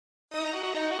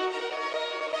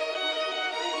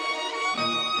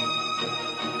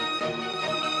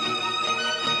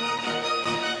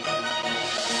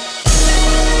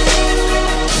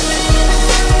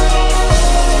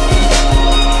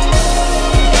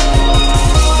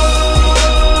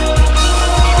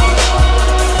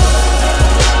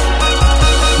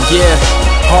Yeah,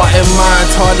 heart and mind,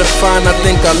 hard to find, I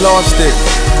think I lost it.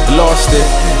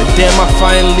 And damn, I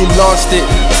finally lost it.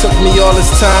 Took me all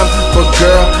this time, but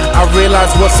girl, I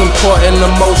realized what's important.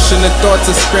 Emotion and thoughts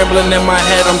are scrambling in my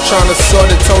head, I'm trying to sort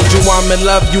it. Told you I'm in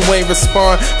love, you ain't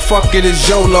respond. Fuck it, it's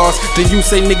your loss. Then you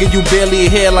say, nigga, you barely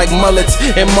here like mullets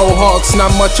and mohawks. Not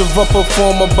much of a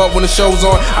performer, but when the show's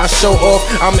on, I show off.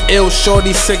 I'm ill,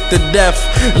 shorty, sick to death,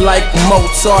 like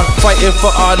Mozart. Fighting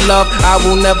for our love, I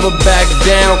will never back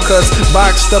down, cause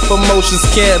boxed up emotions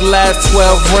can't last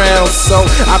 12 rounds. So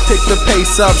I picked the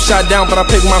pace up, shot down, but I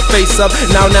picked my face up.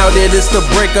 Now there is the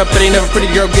breakup. It ain't never pretty,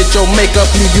 girl, get your makeup.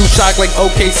 You shock like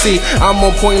OKC, I'm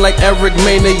on point like Eric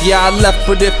Maynor. Yeah, I left,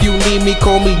 but if you need me,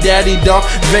 call me Daddy Darth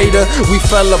Vader. We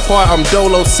fell apart, I'm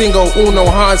dolo, single, uno,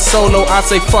 Han Solo. I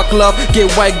say fuck love, get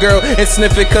white girl and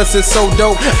sniff it cause it's so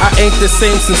dope. I ain't the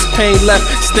same since pain left.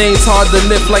 Stains hard to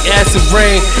lift like acid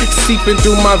rain, seeping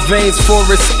through my veins.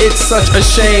 Forest, it's such a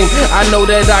shame. I know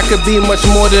that I could be much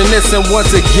more than this, and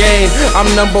once again,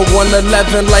 I'm number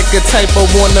 111 like a typo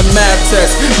on the math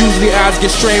test. Usually eyes get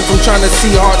strained from trying to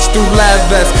see hearts through lab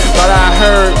vests, but I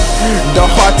heard the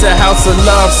heart's a house of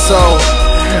love, so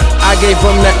I gave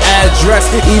them the address,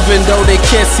 even though they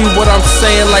can't see what I'm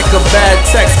saying like a bad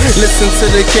text. Listen to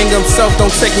the king himself,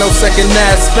 don't take no second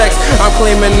aspects. I'm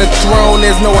claiming the throne,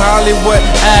 there's no Hollywood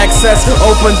access.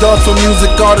 Open doors for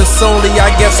music artists only,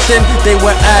 I guess then they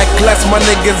would act less. My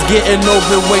niggas getting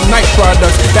overweight night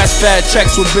products, that's fat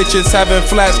checks with bitches having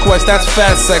flash quests, that's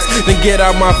fast sex. Then get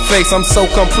out my face, I'm so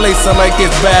complacent like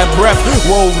it's bad breath.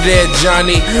 Whoa there,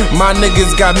 Johnny, my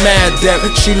niggas got mad depth.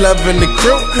 She loving the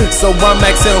crew, so I'm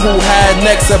asking who had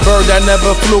next. A bird that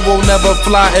never flew will never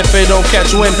fly if it don't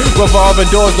catch wind. Revolving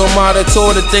doors don't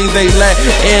monitor the things they let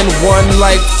in. One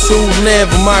life to live,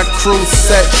 my crew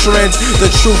set trends. The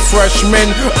true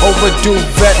freshmen, overdue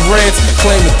veterans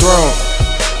claim the throne.